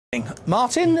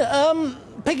Martin,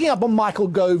 picking up on Michael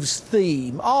Gove's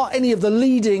theme, are any of the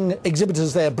leading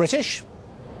exhibitors there British?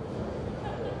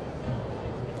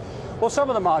 Well,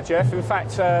 some of them are, Jeff. In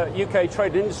fact, UK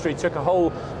Trade and Industry took a whole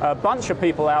bunch of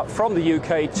people out from the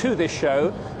UK to this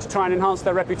show to try and enhance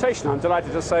their reputation. I'm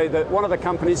delighted to say that one of the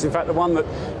companies, in fact the one that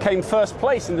came first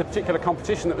place in the particular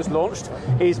competition that was launched,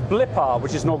 is Blippar,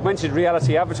 which is an augmented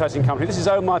reality advertising company. This is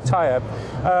Omar Tayeb.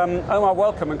 Omar,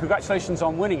 welcome and congratulations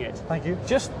on winning it. Thank you.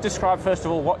 Just describe first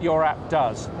of all what your app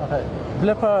does. Okay.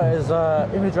 Blippar is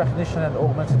an image recognition and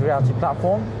augmented reality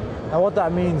platform. Now what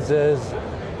that means is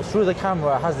through the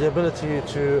camera, it has the ability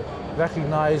to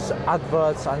recognize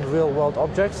adverts and real-world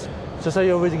objects. So say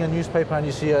you're reading a newspaper and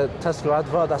you see a Tesco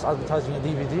advert that's advertising a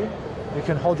DVD, you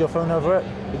can hold your phone over it.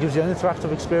 It gives you an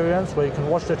interactive experience where you can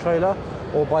watch the trailer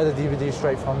or buy the DVD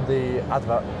straight from the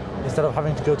advert, instead of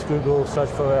having to go to Google, search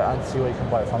for it and see where you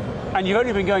can buy it from. And you've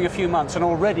only been going a few months and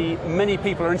already many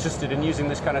people are interested in using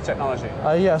this kind of technology.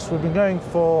 Yes, we've been going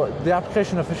the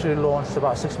application officially launched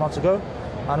about 6 months ago.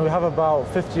 And we have about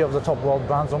 50 of the top world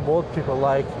brands on board, people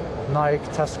like Nike,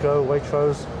 Tesco,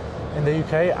 Waitrose in the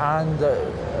UK,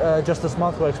 and just this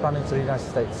month we're expanding to the United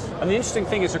States. And the interesting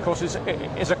thing is, of course, is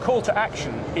a call to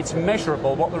action. It's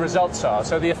measurable what the results are,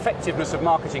 so the effectiveness of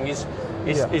marketing is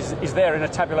there in a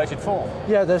tabulated form.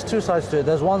 Yeah, there's two sides to it.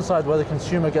 There's one side where the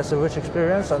consumer gets a rich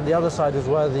experience, and the other side is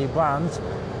where the brands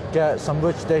get some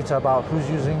rich data about who's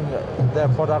using their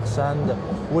products and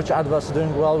which adverts are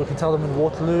doing well. We can tell them in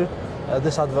Waterloo,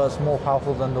 this advert's more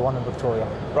powerful than the one in Victoria.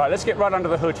 Right, let's get right under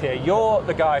the hood here. You're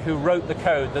the guy who wrote the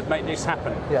code that made this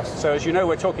happen. Yes. So as you know,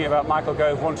 we're talking about Michael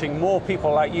Gove wanting more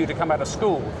people like you to come out of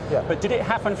school. Yeah. But did it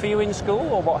happen for you in school,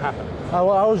 or what happened?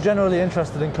 Well, I was generally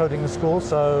interested in coding in school,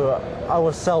 so I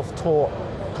was self-taught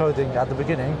coding at the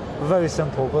beginning. Very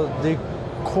simple, but the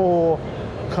core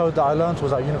code that I learned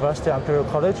was at university at Imperial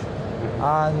College.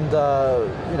 And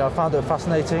I found it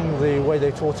fascinating the way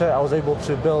they taught it. I was able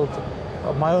to build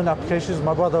my own applications.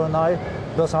 My brother and I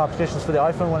built some applications for the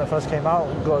iPhone when it first came out.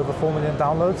 We got over 4 million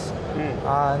downloads.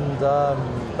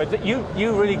 But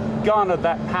you really garnered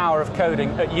that power of coding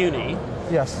at uni.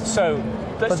 Yes. So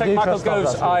let's take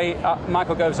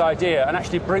Michael Gove's idea and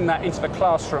actually bring that into the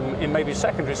classroom in maybe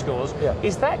secondary schools. Yeah.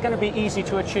 Is that going to be easy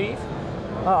to achieve?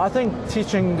 I think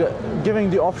giving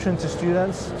the option to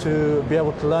students to be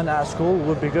able to learn at school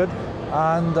would be good.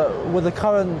 And with the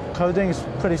current coding, it's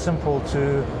pretty simple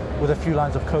with a few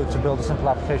lines of code to build a simple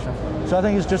application. So I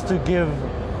think it's just to give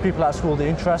people at school the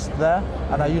interest there,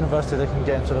 and at university they can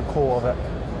get into the core of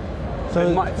it. So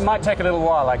it might take a little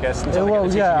while, I guess, until they get the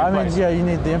teaching in place. You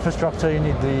need the infrastructure, you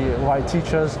need the right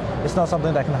teachers. It's not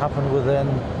something that can happen within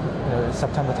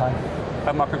September time.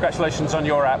 Omar, congratulations on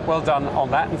your app. Well done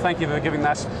on that, and thank you for giving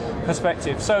that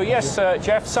perspective. So yes,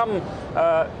 Jeff,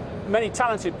 many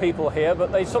talented people here,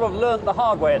 but they sort of learnt the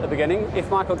hard way at the beginning. If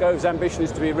Michael Gove's ambition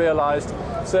is to be realised,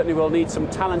 certainly we'll need some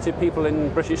talented people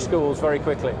in British schools very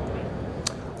quickly.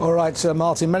 All right, Sir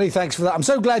Martin, many thanks for that. I'm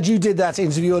so glad you did that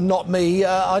interview and not me.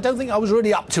 I don't think I was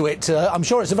really up to it. I'm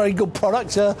sure it's a very good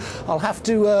product. I'll have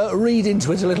to read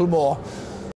into it a little more.